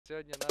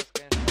сегодня нас,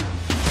 конечно...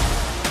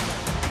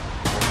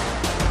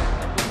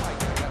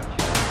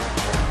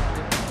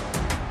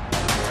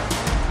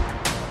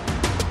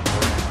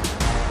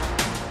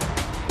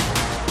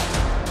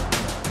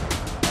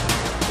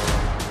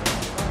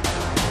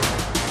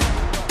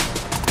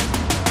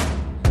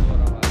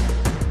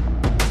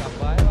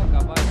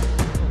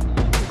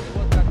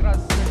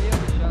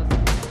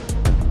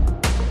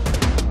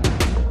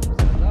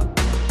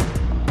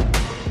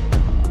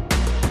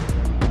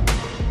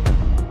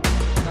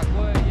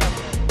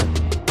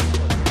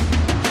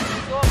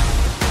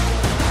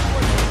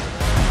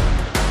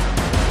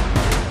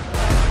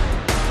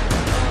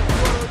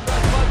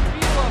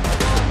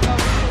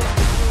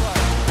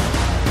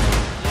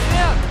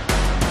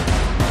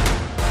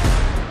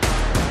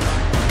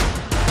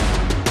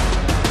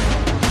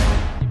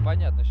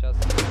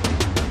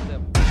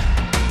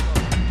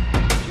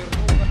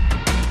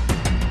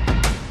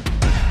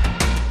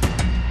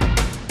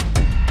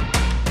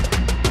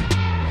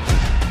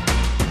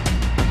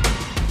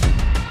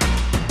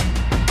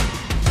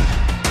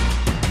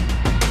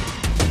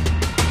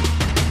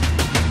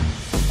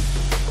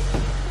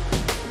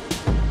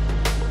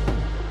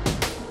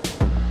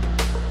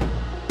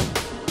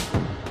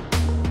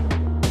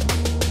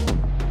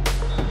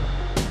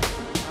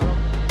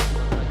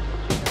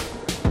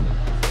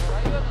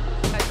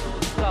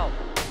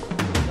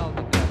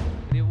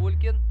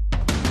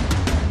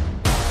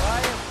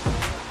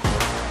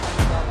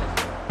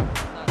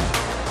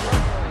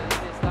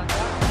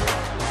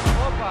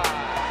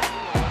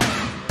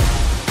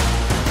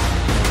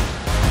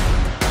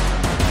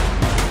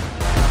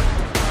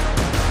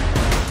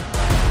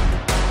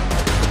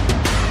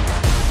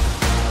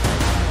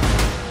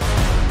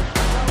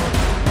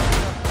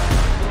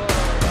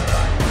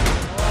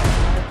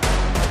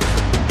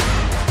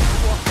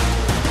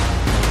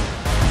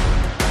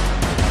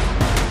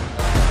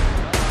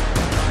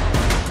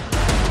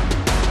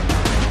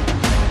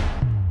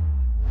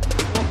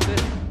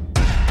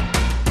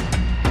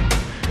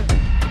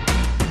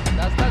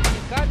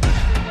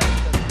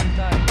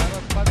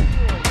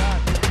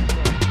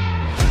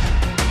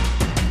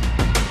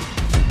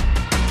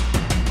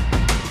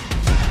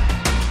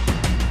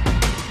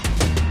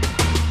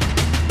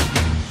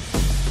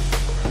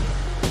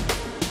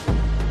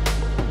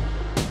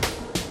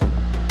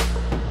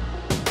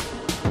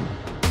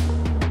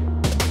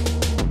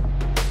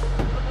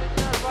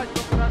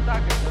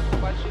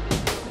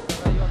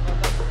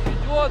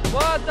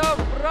 Батов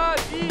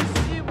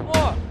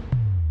брависсимо!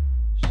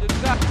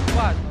 Шикарно!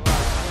 Важно,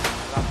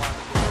 Роман.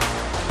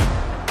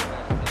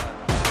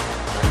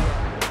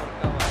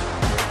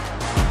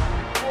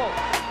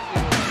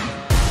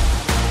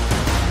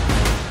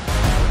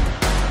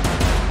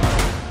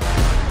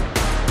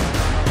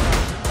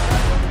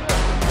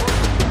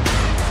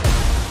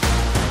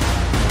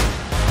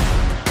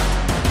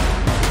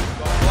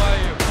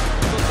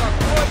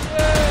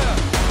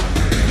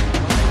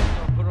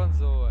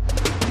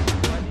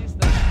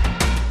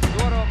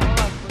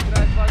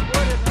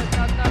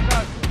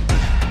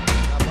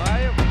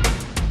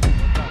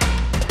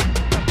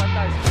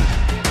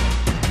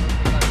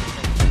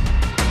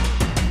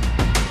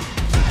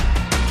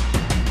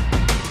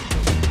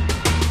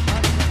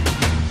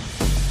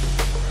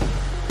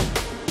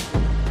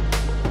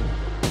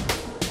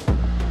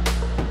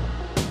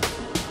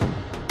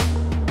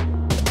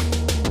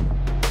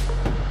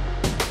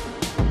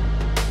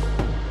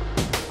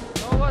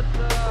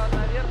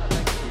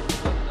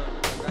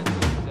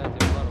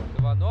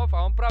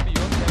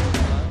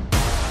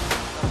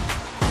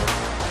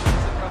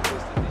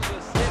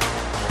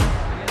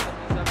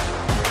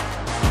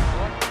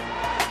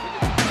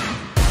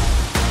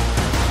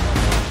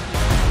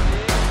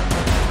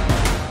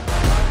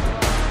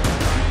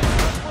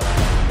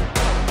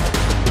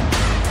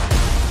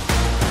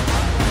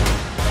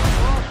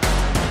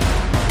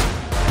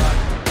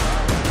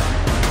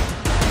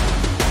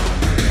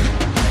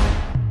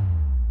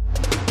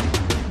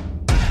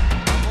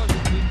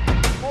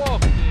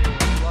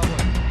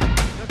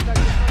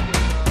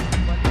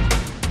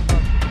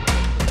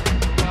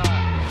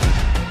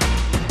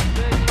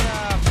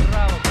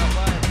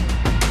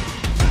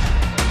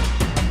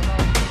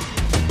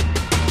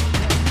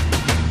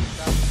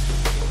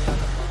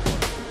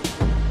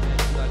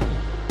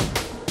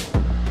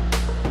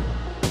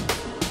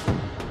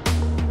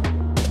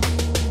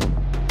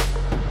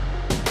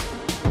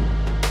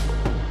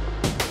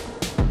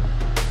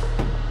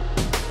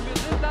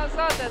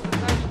 Это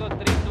значит, что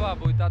 3-2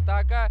 будет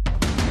атака.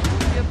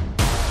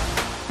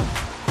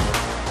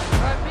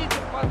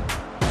 Пробитие под...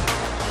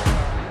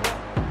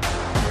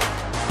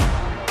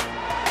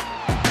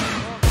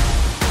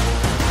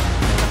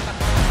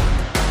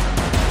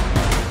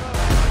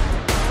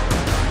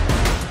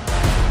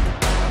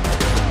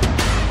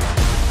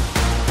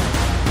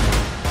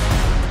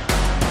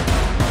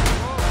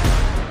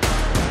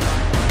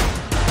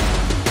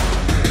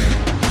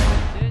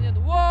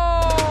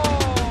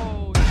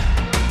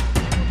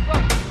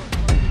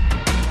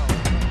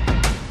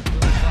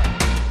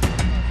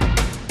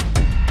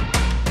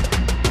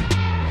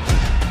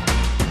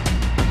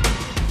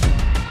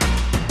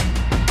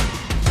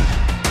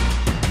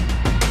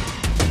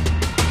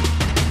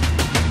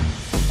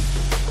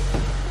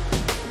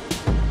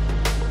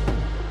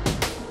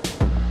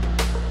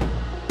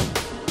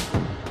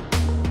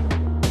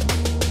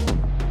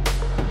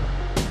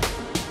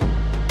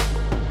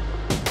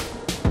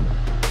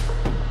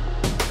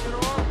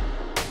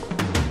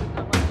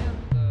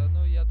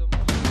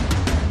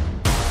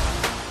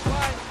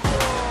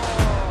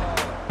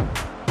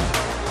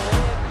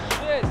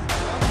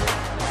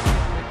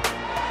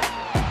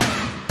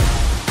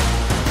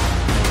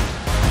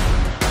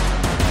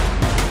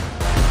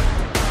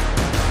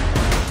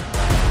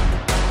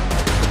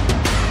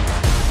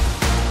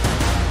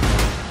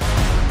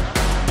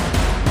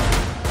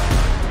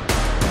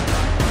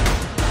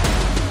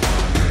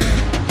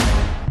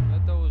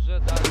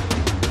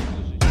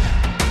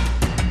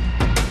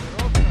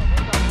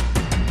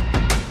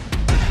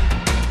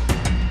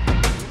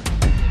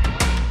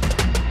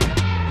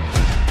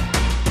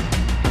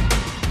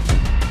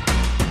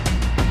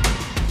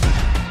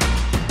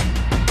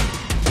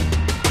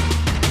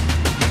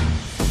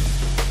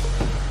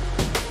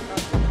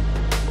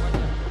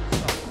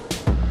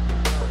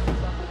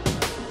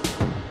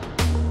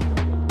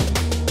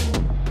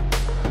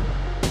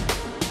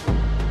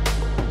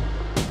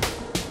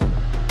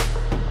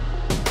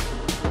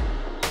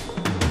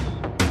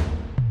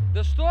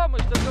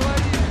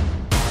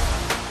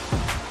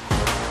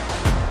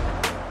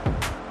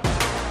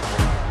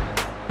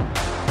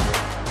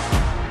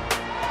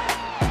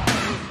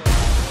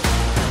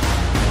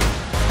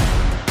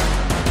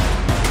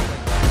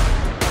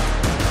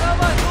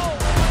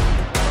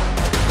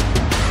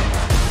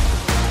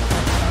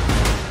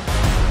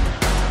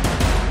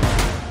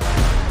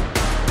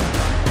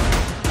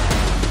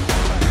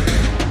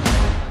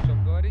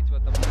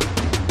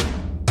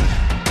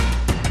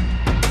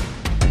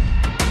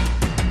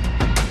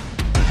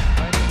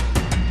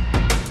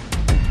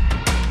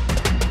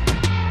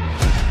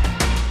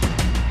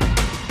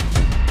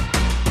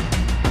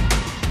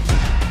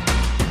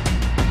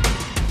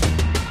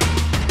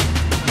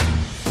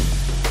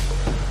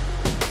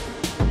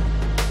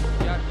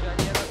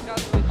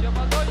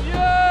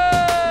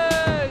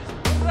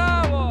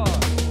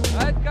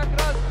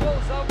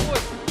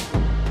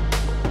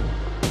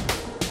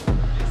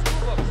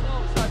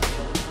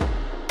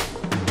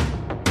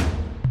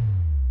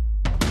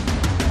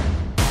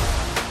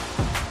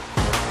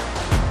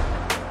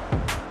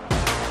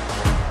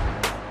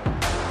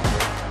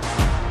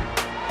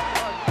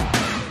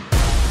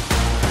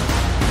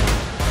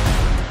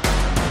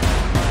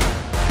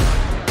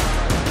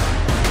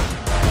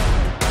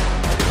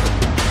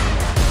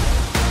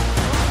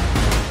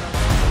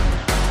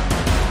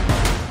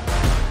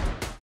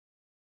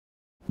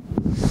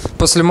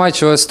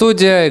 Послематчевая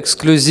студия,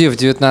 эксклюзив,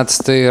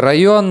 19-й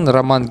район,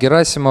 Роман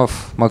Герасимов,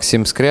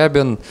 Максим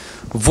Скрябин,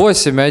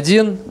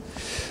 8-1.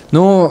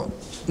 Ну,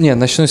 не,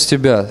 начну с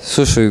тебя.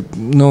 Слушай,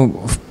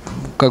 ну,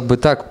 как бы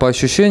так, по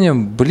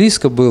ощущениям,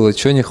 близко было,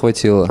 чего не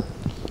хватило?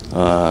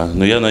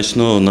 Ну, я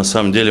начну, на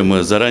самом деле,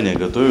 мы заранее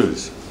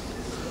готовились.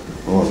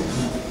 Вот.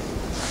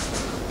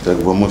 Как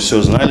бы мы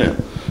все знали.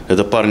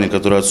 Это парни,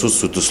 которые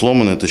отсутствуют и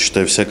сломаны, это,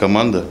 считай, вся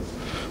команда.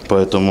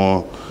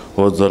 Поэтому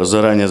вот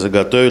заранее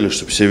заготовили,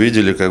 чтобы все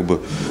видели, как бы.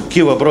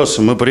 Какие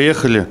вопросы? Мы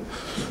приехали.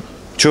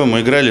 Че,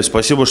 мы играли?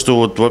 Спасибо, что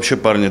вот вообще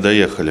парни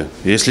доехали.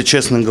 Если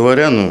честно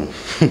говоря, ну,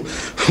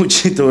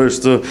 учитывая,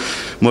 что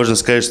можно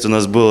сказать, что у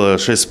нас было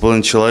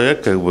 6,5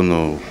 человек, как бы,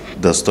 ну,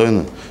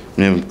 достойно.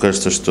 Мне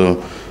кажется,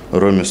 что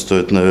Роме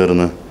стоит,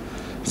 наверное,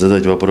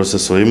 задать вопросы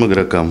своим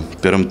игрокам. В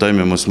первом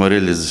тайме мы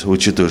смотрели,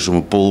 учитывая, что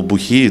мы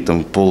полубухие,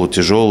 там,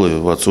 полутяжелые,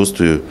 в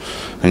отсутствии.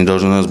 Они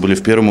должны нас были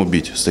в первом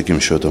убить с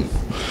таким счетом,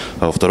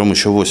 а во втором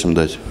еще 8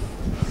 дать.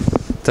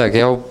 Так,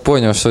 я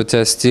понял, что у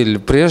тебя стиль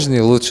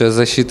прежний, лучшая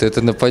защита –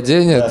 это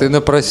нападение, да, ты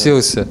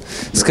напросился.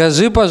 Да.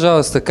 Скажи,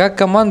 пожалуйста, как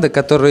команда,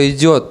 которая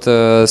идет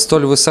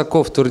столь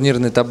высоко в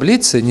турнирной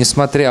таблице,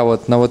 несмотря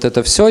вот на вот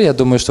это все, я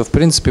думаю, что в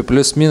принципе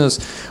плюс-минус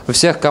у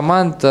всех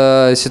команд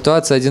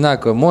ситуация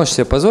одинаковая. Можешь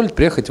себе позволить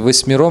приехать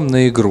 8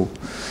 на игру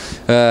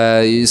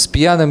с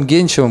пьяным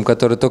Генчевым,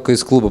 который только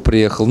из клуба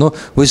приехал. Ну,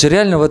 вы же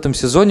реально в этом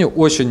сезоне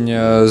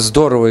очень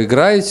здорово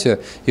играете,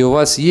 и у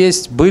вас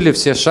были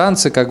все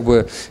шансы как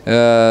бы,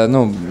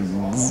 ну,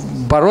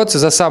 бороться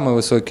за самые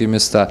высокие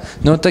места.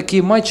 Но вот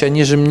такие матчи,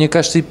 они же, мне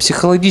кажется, и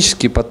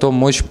психологически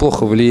потом очень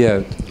плохо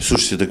влияют.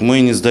 Слушайте, так мы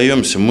и не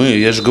сдаемся.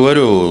 Я же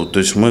говорю, то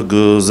есть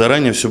мы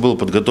заранее все было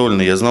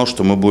подготовлено. Я знал,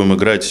 что мы будем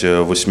играть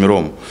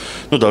 8.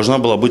 Ну, должна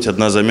была быть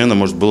одна замена,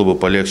 может, было бы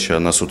полегче,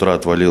 она с утра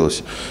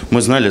отвалилась.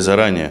 Мы знали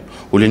заранее.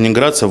 У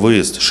ленинградца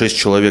выезд, 6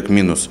 человек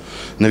минус.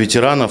 На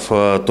ветеранов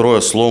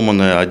 3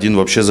 сломаны, 1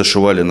 вообще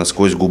зашивали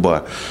насквозь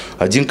губа.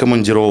 1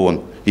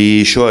 командирован и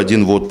еще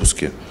 1 в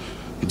отпуске.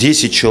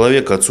 10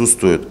 человек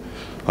отсутствует.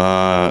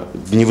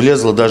 Не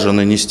влезло даже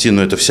нанести,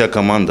 но это вся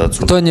команда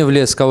отсутствует. Кто не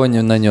влез, кого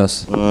не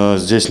нанес?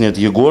 Здесь нет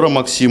Егора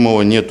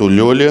Максимова, нету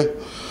Лёли.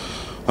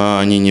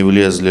 Они не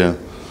влезли.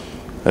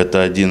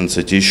 Это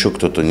 11. Еще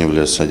кто-то не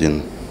влез,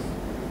 1.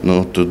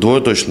 Ну, ты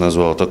 2 точно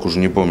назвал, так уже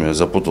не помню. Я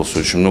запутался,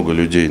 очень много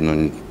людей,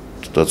 но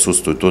тут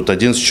отсутствует. Вот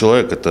 11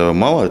 человек, это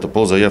мало, это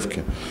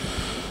ползаявки.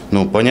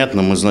 Ну,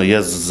 понятно, мы знаем.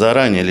 Я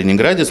заранее,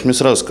 ленинградец мне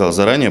сразу сказал,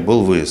 заранее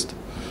был выезд.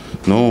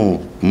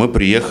 Ну, мы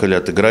приехали,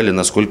 отыграли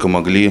насколько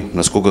могли,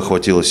 насколько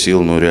хватило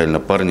сил. Ну, реально,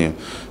 парни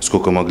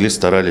сколько могли,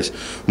 старались.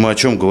 Мы о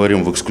чем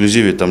говорим в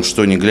эксклюзиве, там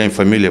что ни глянь,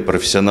 фамилия,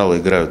 профессионалы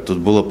играют. Тут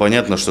было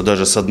понятно, что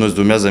даже с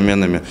 1-2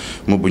 заменами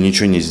мы бы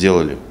ничего не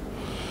сделали.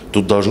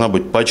 Тут должна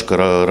быть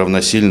пачка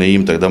равносильная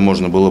им, тогда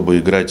можно было бы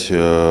играть,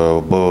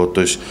 то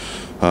есть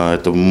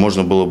это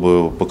можно было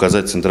бы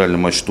показать центральный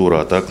матч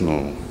тура, а так,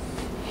 ну,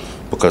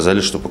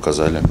 показали, что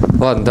показали.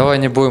 Ладно, давай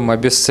не будем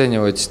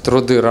обесценивать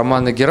труды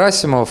Романа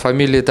Герасимова.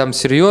 Фамилии там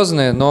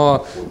серьезные,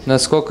 но,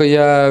 насколько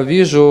я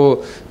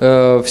вижу,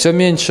 все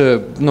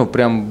меньше, ну,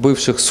 прям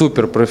бывших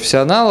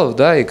суперпрофессионалов,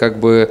 да, и как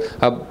бы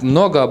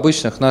много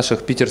обычных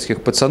наших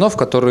питерских пацанов,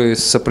 которые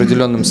с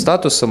определенным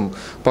статусом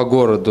по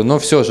городу, но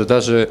все же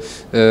даже,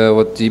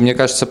 вот, и мне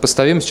кажется,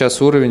 сопоставим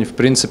сейчас уровень, в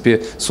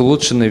принципе, с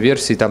улучшенной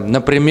версией, там,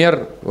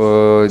 например,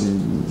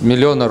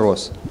 Миллиона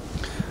Роз.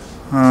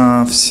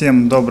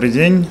 Всем добрый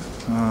день.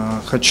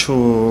 Хочу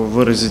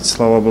выразить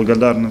слова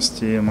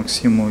благодарности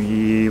Максиму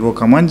и его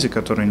команде,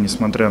 которые,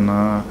 несмотря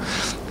на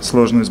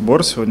сложный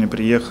сбор, сегодня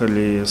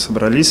приехали,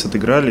 собрались,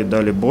 отыграли,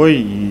 дали бой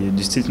и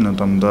действительно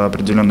там до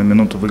определенной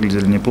минуты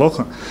выглядели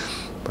неплохо.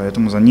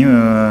 Поэтому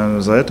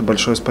за это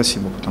большое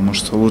спасибо, потому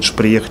что лучше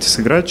приехать и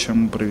сыграть,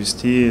 чем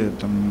провести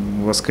там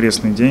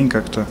воскресный день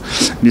как-то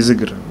без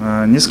игр.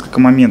 Несколько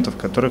моментов,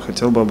 которые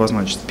хотел бы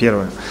обозначить.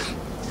 Первое.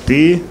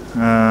 Ты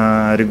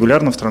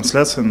регулярно в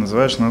трансляции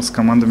называешь нас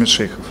командами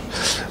шейхов.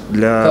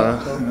 Для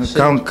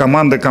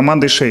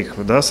командой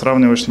шейхов, да,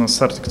 сравниваешь нас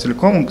с Артик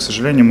Телекомом. К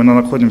сожалению, мы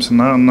находимся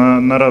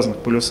на разных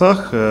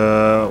полюсах.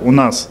 У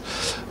нас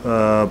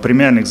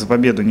премиальных за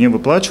победу не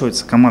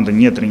выплачивается, команда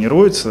не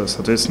тренируется,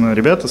 соответственно,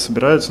 ребята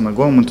собираются на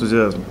голом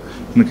энтузиазме,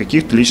 на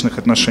каких-то личных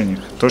отношениях.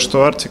 То,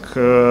 что Артик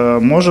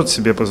может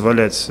себе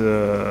позволять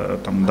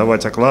там,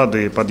 давать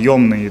оклады,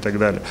 подъемные и так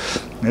далее,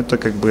 это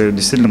как бы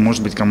действительно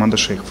может быть команда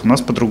шейхов. У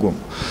нас по-другому.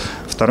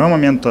 Второй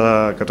момент,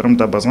 о котором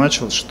ты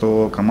обозначил,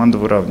 что команда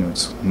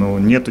выравнивается. Ну,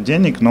 нету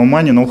денег, no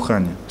money, no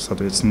honey.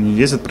 Соответственно, не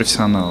ездят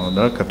профессионалы,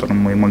 да, которым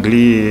мы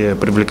могли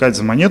привлекать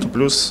за монету.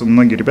 Плюс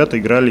многие ребята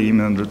играли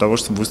именно для того,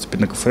 чтобы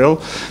выступить на КФЛ.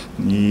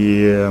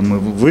 И мы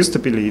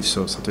выступили, и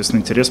все.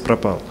 Соответственно, интерес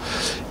пропал.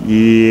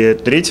 И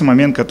третий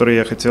момент, который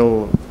я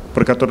хотел,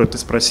 про который ты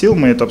спросил,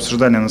 мы это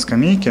обсуждали на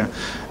скамейке.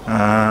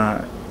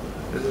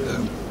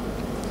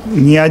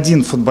 Ни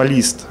один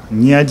футболист,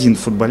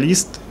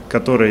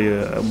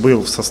 который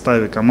был в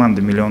составе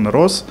команды «Миллион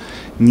Роз»,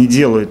 не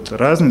делает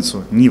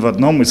разницу ни в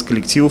одном из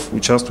коллективов,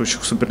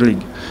 участвующих в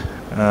Суперлиге.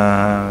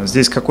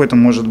 Здесь какое-то,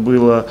 может,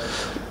 было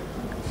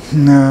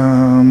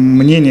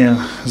мнение,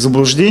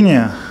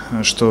 заблуждение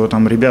что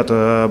там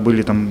ребята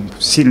были там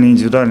сильные,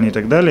 индивидуальные и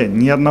так далее,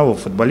 ни одного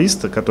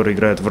футболиста, который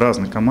играет в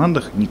разных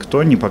командах,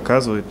 никто не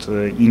показывает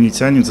и не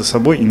тянет за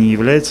собой, и не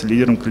является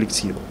лидером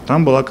коллектива.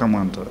 Там была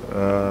команда.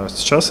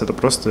 Сейчас это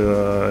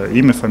просто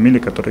имя, фамилия,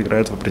 которая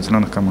играет в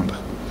определенных командах.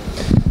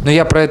 Ну,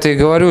 я про это и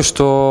говорю,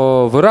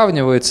 что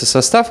выравнивается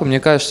состав, и мне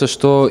кажется,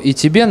 что и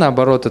тебе,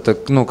 наоборот, это,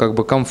 ну, как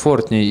бы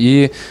комфортнее.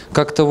 И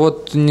как-то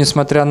вот,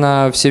 несмотря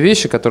на все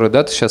вещи, которые,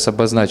 да, ты сейчас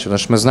обозначил, потому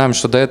что мы знаем,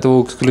 что до этого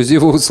у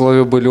Эксклюзива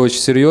условия были очень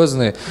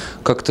серьезные,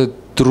 как-то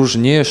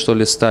дружнее, что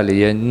ли, стали.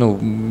 Я, ну,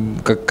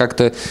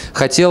 как-то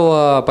хотел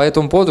по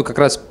этому поводу как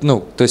раз,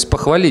 ну, то есть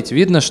похвалить.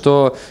 Видно,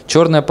 что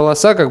черная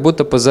полоса как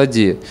будто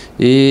позади.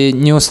 И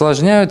не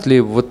усложняют ли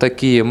вот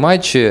такие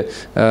матчи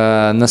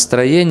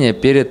настроение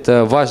перед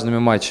важными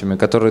матчами,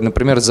 которые,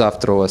 например,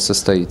 завтра у вас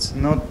состоится?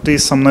 Ну, ты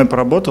со мной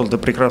поработал, ты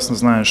прекрасно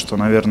знаешь, что,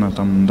 наверное,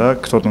 там, да,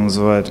 кто-то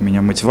называет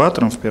меня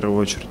мотиватором в первую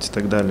очередь и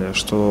так далее,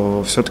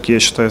 что все-таки я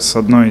считаю, с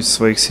одной из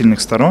своих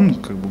сильных сторон,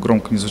 как бы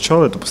громко не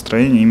звучало, это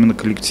построение именно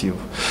коллектива.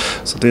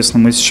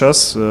 Соответственно, мы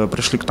сейчас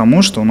пришли к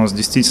тому, что у нас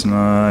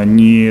действительно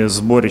не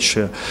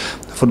сборище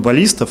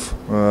футболистов,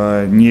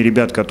 не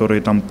ребят,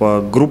 которые там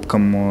по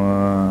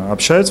группкам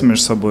общаются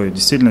между собой.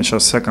 Действительно,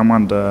 сейчас вся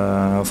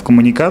команда в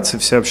коммуникации,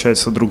 все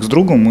общаются друг с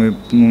другом.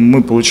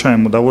 Мы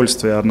получаем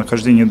удовольствие от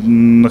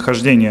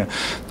нахождения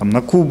там,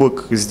 на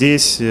кубок,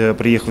 здесь,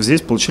 приехав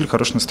здесь, получили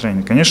хорошее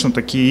настроение. Конечно,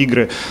 такие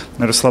игры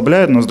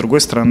расслабляют, но с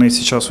другой стороны,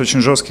 сейчас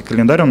очень жесткий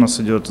календарь у нас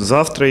идет.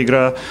 Завтра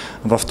игра,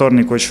 во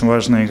вторник очень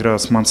важная игра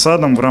с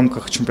Мансадом в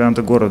рамках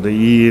чемпионата города,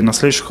 и на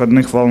следующих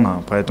выходных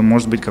волна. Поэтому,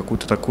 может быть,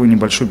 какую-то такую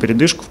небольшую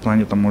передышку в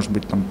плане, там, может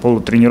быть, там,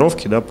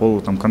 полутренировки, да,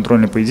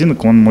 контрольный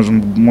поединок, он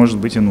может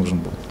быть и нужен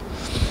был.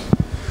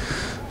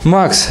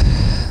 Макс,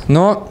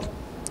 но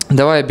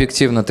давай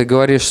объективно, ты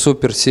говоришь,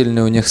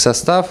 суперсильный у них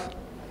состав,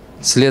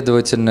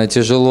 следовательно,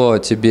 тяжело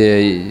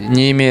тебе,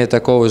 не имея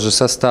такого же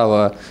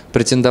состава,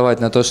 претендовать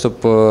на то,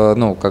 чтобы,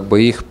 ну, как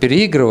бы их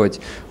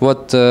переигрывать.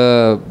 Вот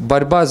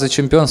борьба за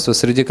чемпионство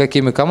среди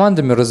какими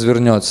командами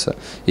развернется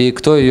и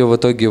кто ее в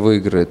итоге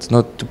выиграет?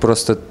 Ну,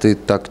 ты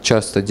так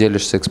часто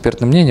делишься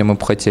экспертным мнением, мы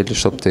бы хотели,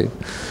 чтобы ты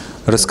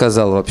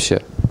рассказал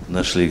вообще.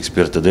 Нашли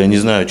эксперта. Да я не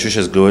знаю, что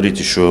сейчас говорить,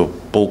 еще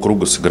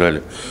полкруга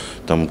сыграли.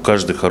 Там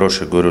каждый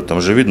хороший, говорю,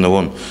 там же видно,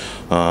 вон,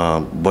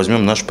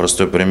 возьмем наш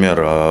простой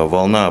пример.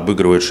 Волна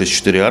обыгрывает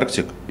 6-4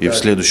 Арктик, и в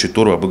следующий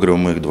тур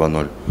обыгрываем мы их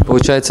 2-0.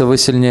 Получается, вы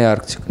сильнее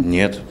Арктик?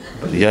 Нет.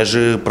 Я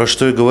же про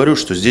что и говорю,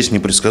 что здесь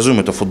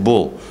непредсказуем, это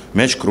футбол.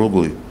 Мяч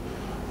круглый,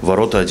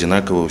 ворота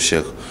одинаковые у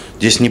всех.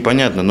 Здесь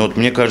непонятно, но вот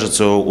мне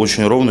кажется,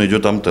 очень ровно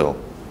идет Амтел.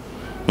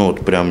 Ну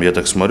вот прям я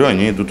так смотрю,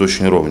 они идут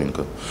очень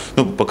ровненько.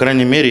 Ну, по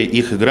крайней мере,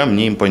 их игра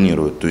мне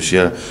импонирует. То есть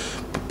я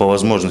по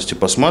возможности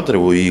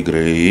посматриваю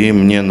игры, и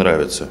мне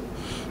нравится,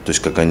 то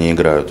есть как они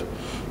играют.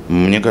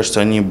 Мне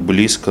кажется, они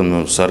близко,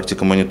 но с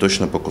Арктиком они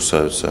точно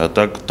покусаются. А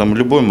так там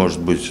любой может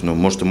быть, ну,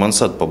 может и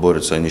Мансад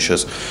поборется, они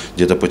сейчас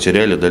где-то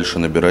потеряли, дальше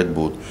набирать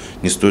будут.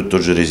 Не стоит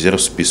тот же резерв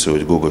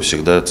списывать, Гуга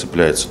всегда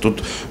цепляется.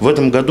 Тут в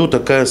этом году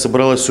такая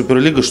собралась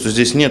Суперлига, что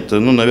здесь нет,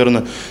 ну,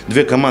 наверное,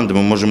 две команды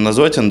мы можем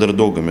назвать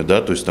андердогами,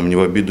 да, то есть там не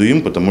в обиду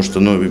им, потому что,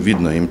 ну,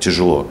 видно, им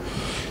тяжело.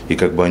 И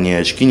как бы они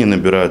очки не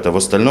набирают, а в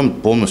остальном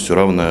полностью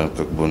равный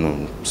как бы, ну,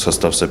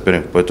 состав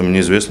соперника, поэтому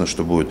неизвестно,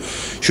 что будет.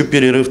 Еще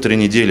перерыв 3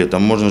 недели,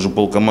 там можно же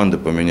полкоманды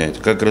поменять.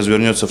 Как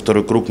развернется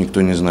второй круг,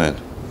 никто не знает.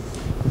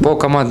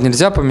 Полкоманд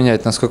нельзя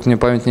поменять, насколько мне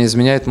память не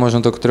изменяет,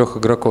 можно только 3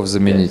 игроков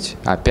заменить.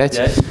 5. А 5?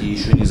 5 и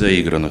еще не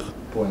заигранных.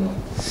 Понял.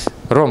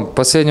 Ром,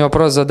 последний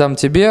вопрос задам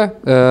тебе.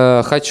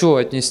 Хочу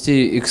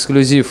отнести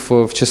эксклюзив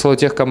в число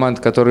тех команд,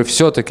 которые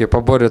все-таки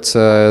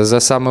поборются за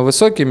самые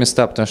высокие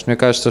места, потому что мне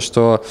кажется,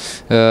 что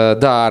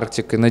да,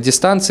 Арктик и на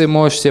дистанции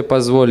можешь себе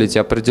позволить,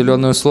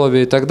 определенные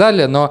условия и так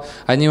далее, но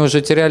они уже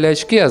теряли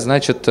очки, а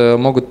значит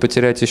могут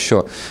потерять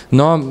еще.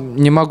 Но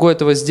не могу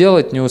этого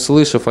сделать, не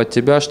услышав от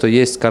тебя, что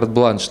есть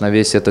карт-бланш на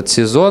весь этот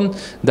сезон,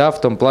 да,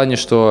 в том плане,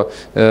 что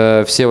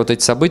все вот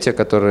эти события,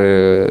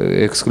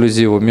 которые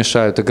эксклюзиву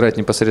мешают играть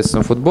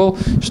непосредственно в футбол,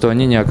 что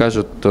они не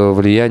окажут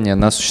влияния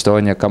на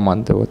существование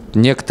команды. Вот.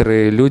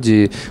 Некоторые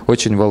люди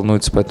очень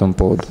волнуются по этому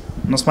поводу.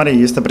 Ну смотри,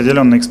 есть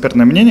определенное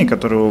экспертное мнение,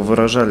 которое вы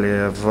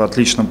выражали в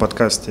отличном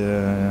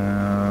подкасте,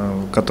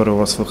 который у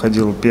вас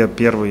выходил,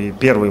 первый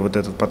вот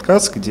этот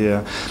подкаст,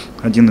 где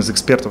один из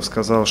экспертов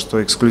сказал,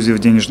 что эксклюзив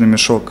денежный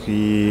мешок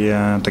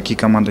и такие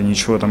команды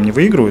ничего там не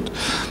выигрывают.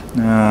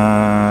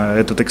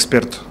 Этот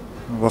эксперт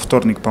во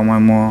вторник,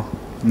 по-моему,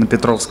 на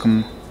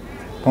Петровском,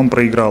 он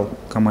проиграл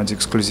команде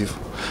 «Эксклюзив»,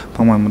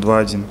 по-моему,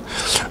 2-1.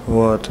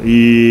 Вот.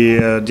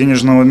 И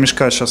денежного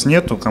мешка сейчас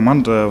нету,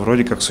 команда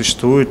вроде как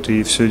существует,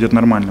 и все идет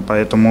нормально.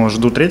 Поэтому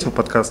жду 3-го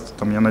подкаста,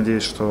 там, я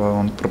надеюсь, что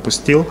он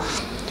пропустил.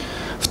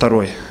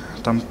 2-й.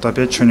 Там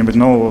опять что-нибудь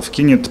нового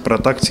вкинет про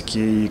тактики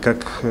и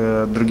как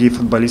другие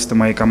футболисты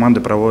моей команды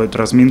проводят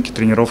разминки,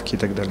 тренировки и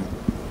так далее.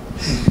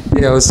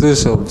 Я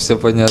услышал, все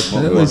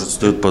понятно. Может,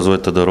 стоит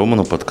позвать тогда Рому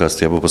на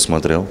подкаст, я бы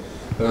посмотрел.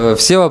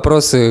 Все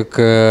вопросы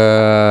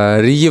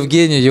к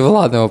Евгению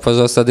Евланову,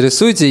 пожалуйста,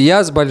 адресуйте.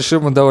 Я с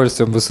большим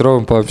удовольствием бы с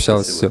Ромом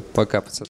пообщался. Все, пока, пацаны.